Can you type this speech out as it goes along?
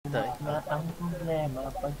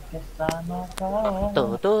Pagkasama ka.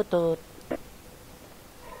 Tututut.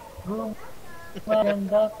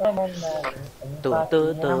 Maganda ka man na.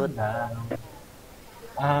 Tututut.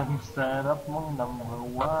 Ang sarap mong number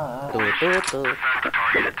one. Tututut.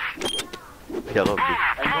 Yakob.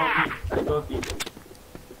 I go big.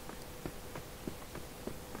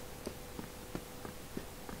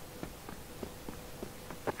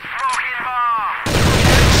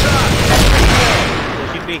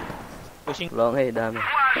 Pushing B. Pushing. Long A, dami.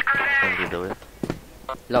 Hindi daw yan.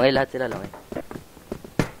 Long A, lahat sila, long A.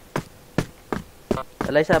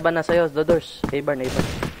 Alay, saban na sa'yo, the doors. A-bar, A-bar.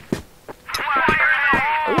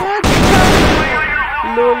 Ayan!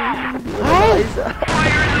 Lol! Ay! Isa.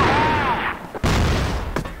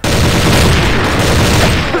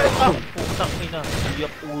 Putang ina.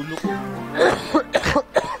 Biyak ulo ko.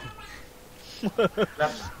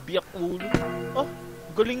 Biyak ulo. Ah,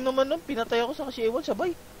 galing naman nun. Pinatay ako sa kasi ewan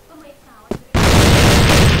sabay.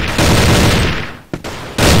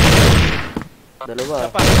 Dalawa.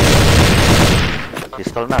 Isa pa.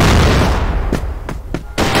 Pistol na.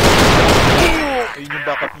 Ayun yung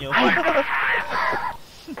backup nyo.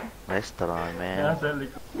 Nice try, man. Nasa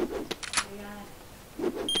likod.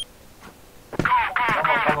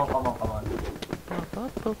 Come on.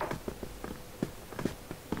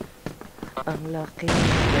 Ang laki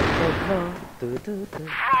ng mo. Tututut.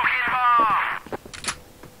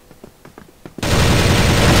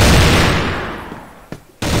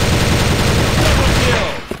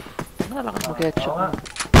 Nalakas mo ketchup mo.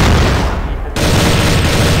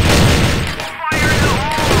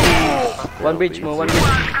 One bridge mo, one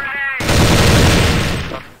bridge.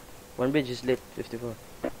 One bridge is lit, 54.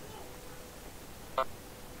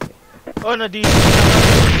 Oh, na-di.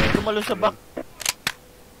 Tumalo sa back.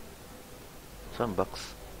 Saan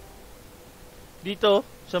box? Dito,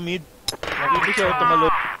 sa mid. Dito siya tumalo.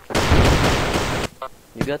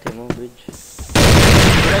 You got him, one bridge.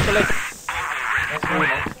 Tuloy.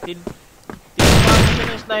 Tinamahan siya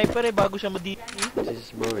ng sniper eh, bago siya madi. This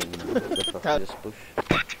is boring, man. What the fuck, just push.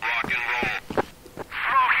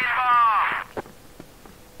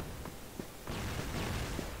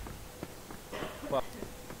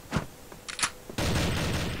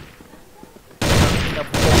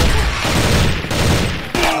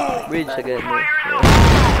 Bridge again, bro.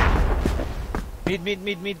 Mid.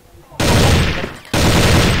 May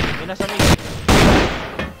nasa mid.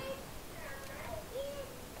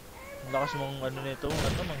 Lakas mong ano nito,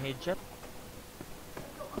 mang headshot.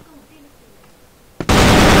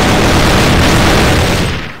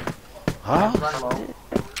 Ha?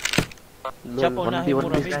 Siya Lol, po na 1v1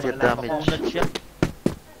 himura mid, mid damage. napakunat siya.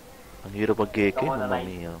 Ang hirap mag-keke,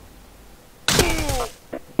 mamami yun.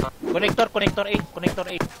 Connector 8.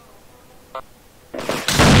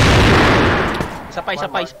 Isa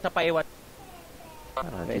pa ewan.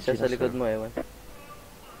 May isa sa likod mo, ewan.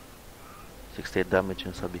 68 damage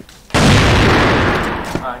yung sabi.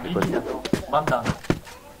 GG na to. Bomb down.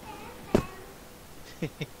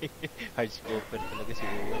 Hard scoper talaga si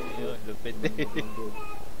Ewan. Yun, lupit eh.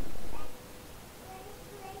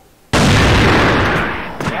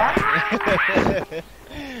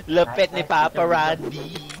 Lupit ni Papa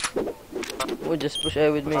Randy. Oh, just push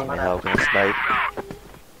A with me. May hawak ng snipe.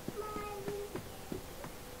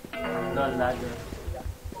 Doon, ladder.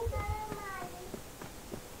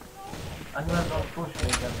 Ano na to? Push me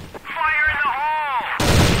dyan.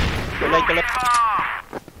 Tulay.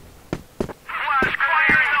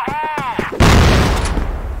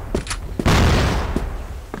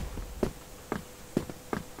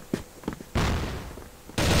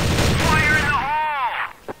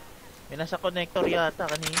 May nasa connector yata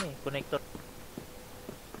kanina eh. Connector.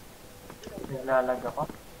 Naglalag ako.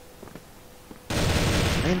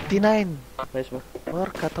 99! Nice mo.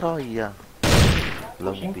 Porca troia.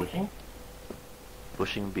 Long B.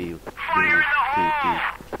 Pushing B. B.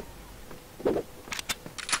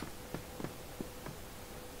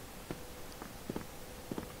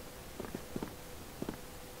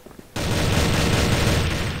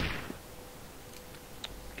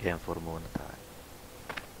 Game 4 muna tayo.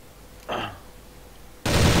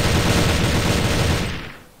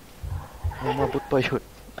 Umabot pa yun.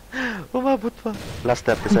 Umabot pa. Plus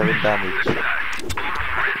 37 damage.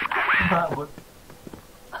 Umabot.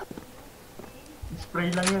 Spray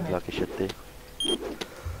lang yun eh. Lucky shot eh.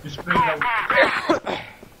 Spray lang.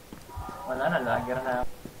 Wala na, lager na.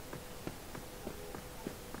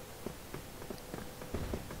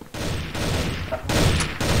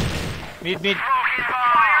 Mid.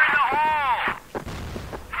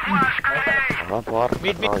 Porca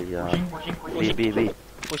Mid. troia. B.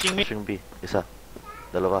 Pushing mid. Pushing B. Isa.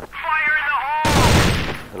 Dalawa.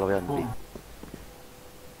 Dalawa yan, B.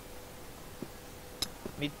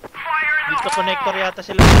 Mid to connector yata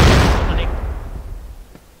sila. Mid to connect.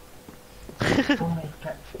 Oh my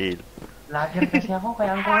god. Fail. Lager kasi ako,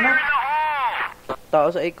 kaya ang kulat.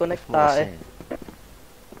 Tao sa i-connect tae.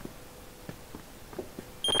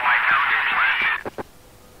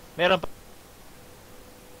 Meron pa.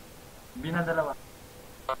 Binadalawa.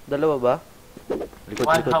 Dalawa ba? Likod,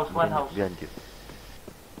 One likod. house, one house. Behind you.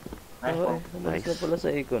 Nice Oo, po. umalis na pala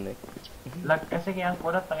sa i-connect. Lag kasi kaya ang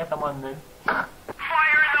kulat, nakita mo ano.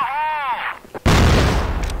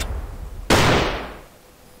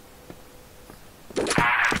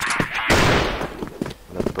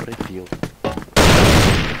 Wala to review.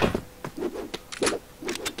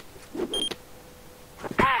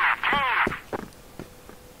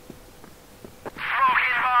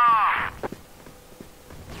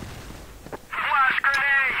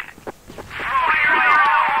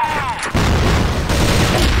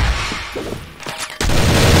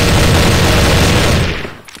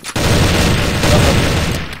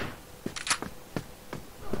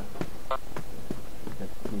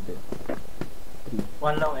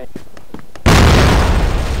 One lang eh.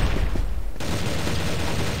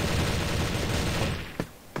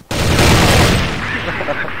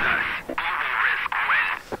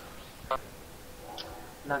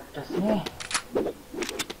 Lag kasi eh.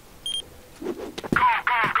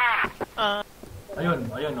 Ayun,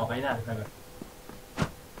 ayun, okay na. Taga.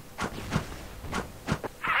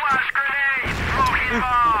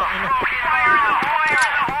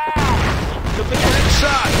 Lupit na.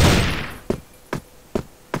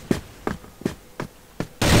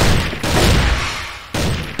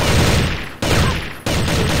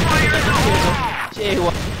 Si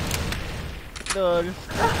Ewa. Lol.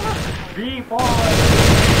 B-boy!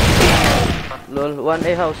 Lol,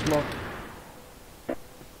 1A house mo.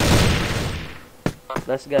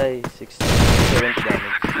 Last guy, 67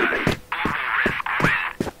 damage.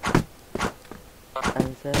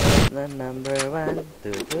 Ang sarap na number 1.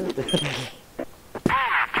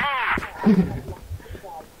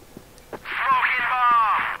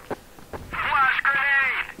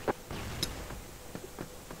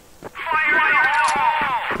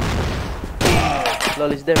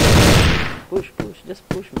 Lol is there. Push, push, just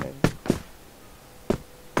push, man.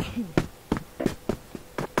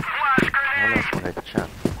 Wala sa headshot.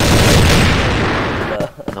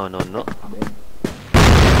 No, no, no.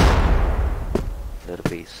 Their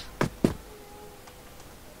base.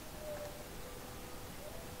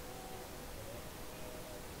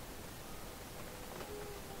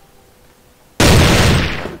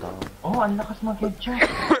 Down. Oh, ang lakas mag-headshot.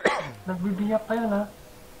 Nagbibiyak pa yun ha.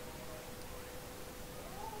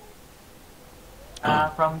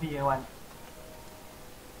 From B1.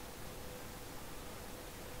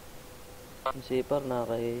 Si Par na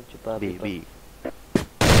kay Chupabi pa. B.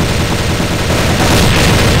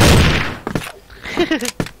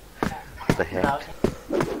 What the heck?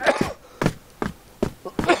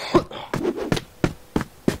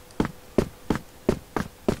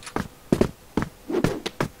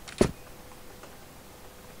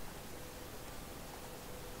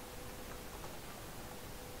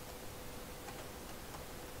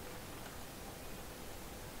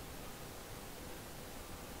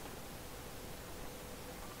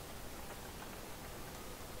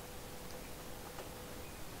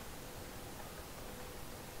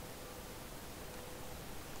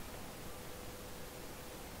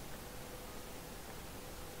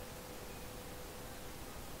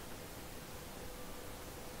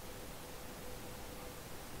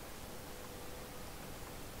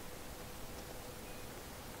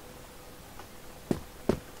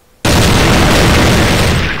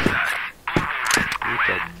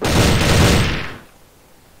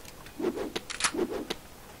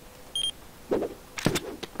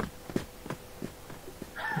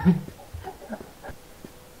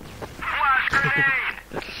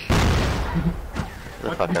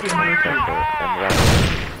 The fuck up my temper and run.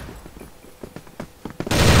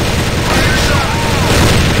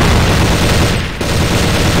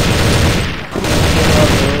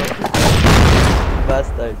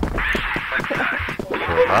 Bastard.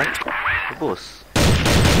 What? Boss.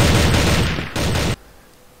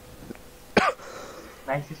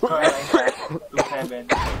 Nice score, nice. 2-7.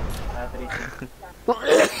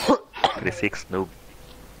 3-6. 3-6 noob.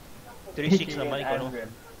 3-6 naman ikaw, no?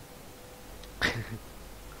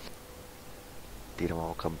 Di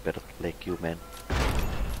naman ako compare like you, man.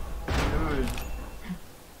 Dude.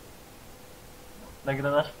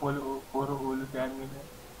 Nagranas puro ulo si Anmin.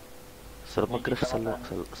 Sarap mag-crash sa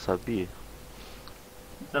sabi eh.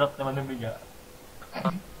 Sarap naman ng biga.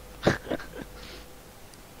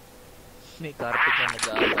 May carpet na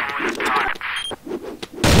nag-aaral.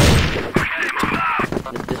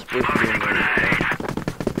 Let's just push him.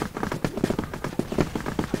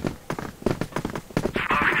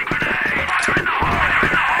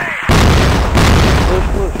 Push,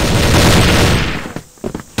 push.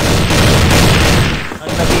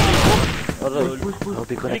 Ang nabili ko. Alright. Push, push. Oh,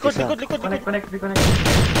 be connect Likod, isa. likod, likod, Connect, likod. connect, connect.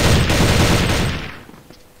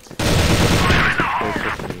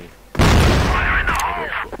 Versus me.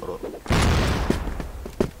 Oro.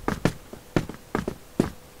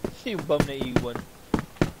 Yung bomb na iwan.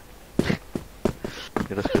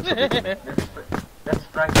 Irresponsible. Let's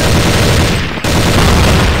practice.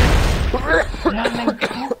 Wala nang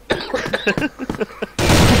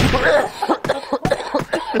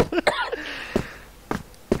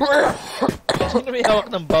Sino may hawak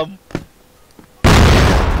ng bomb?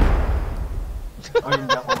 Oh,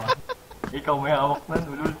 hindi ako ah. Ikaw may hawak na,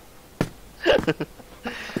 ulul.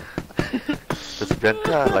 Tapos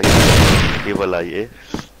Bianca, lagi. Iwalay eh.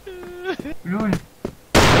 Ulul.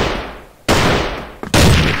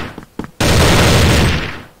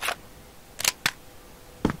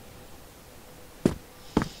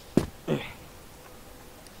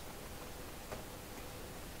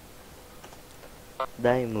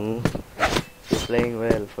 Daimu. You're playing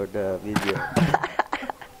well for the video.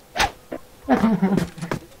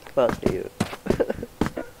 Fuck you.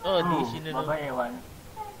 Oh, di sino Baka na. ewan.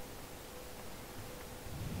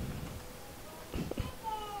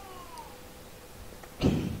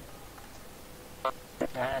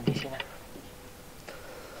 Di sina.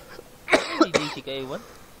 Hindi DC ka iwan.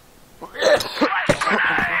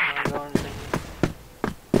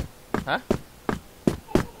 Ha?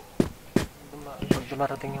 Pag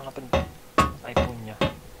dumarating yung iPhone niya,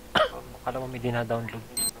 akala mo may dina-download.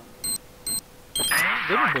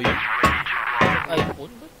 Ganun ba yun?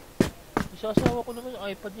 iPhone ba? Isasawa ko naman yung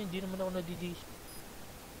iPad niya, hindi naman ako nadidis.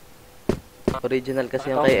 Original kasi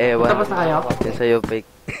yung kay Ewan. Tapos na kayo? Yung sa'yo fake.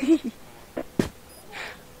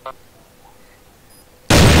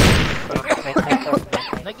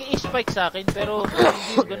 Nag-i-spike sa akin pero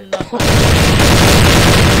hindi ganun na ako.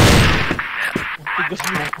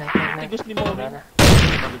 Ang tigos ni Mommy.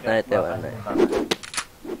 Night, Ewan. Night.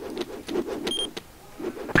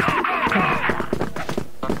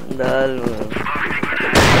 Dahil mo.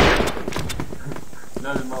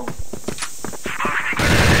 Lol mo.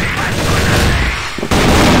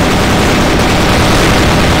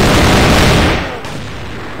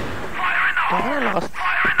 Baka na lakas.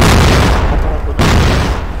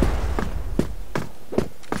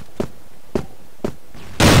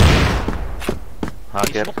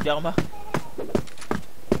 Hacker. Facebook, di ako ma.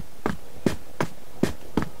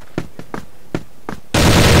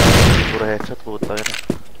 Puro headshot, puta yun.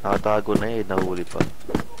 Nakatago na eh, nahuli pa.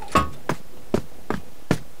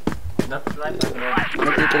 That's right.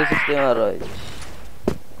 Nag-360 yung Aroy.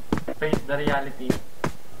 Face the reality.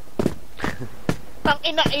 Tang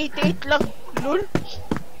ina 88 lang. Lol.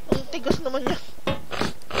 Ang tigas naman niya.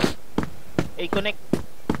 Connect.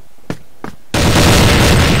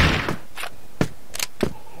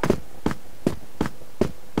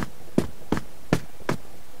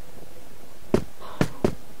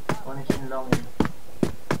 Connection lang yun.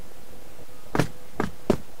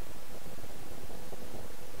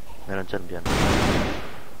 Meron dyan, Bian.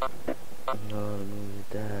 No, no,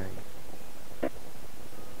 die.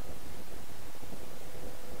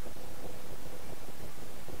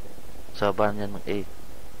 Sabahan yan ng A.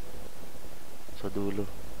 Sa dulo.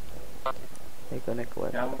 May connect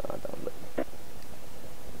one. Yeah. Download.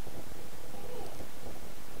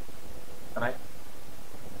 Right?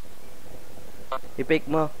 I-fake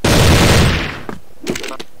mo.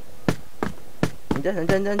 Nandyan.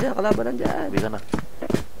 Kalaban nandyan. Sabi ka na.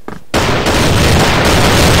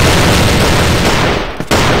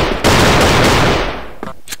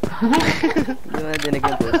 Hindi mo na dinig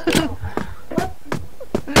yung poster.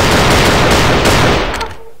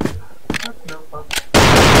 What the fuck?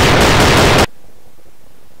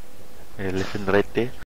 Eh, left and right eh.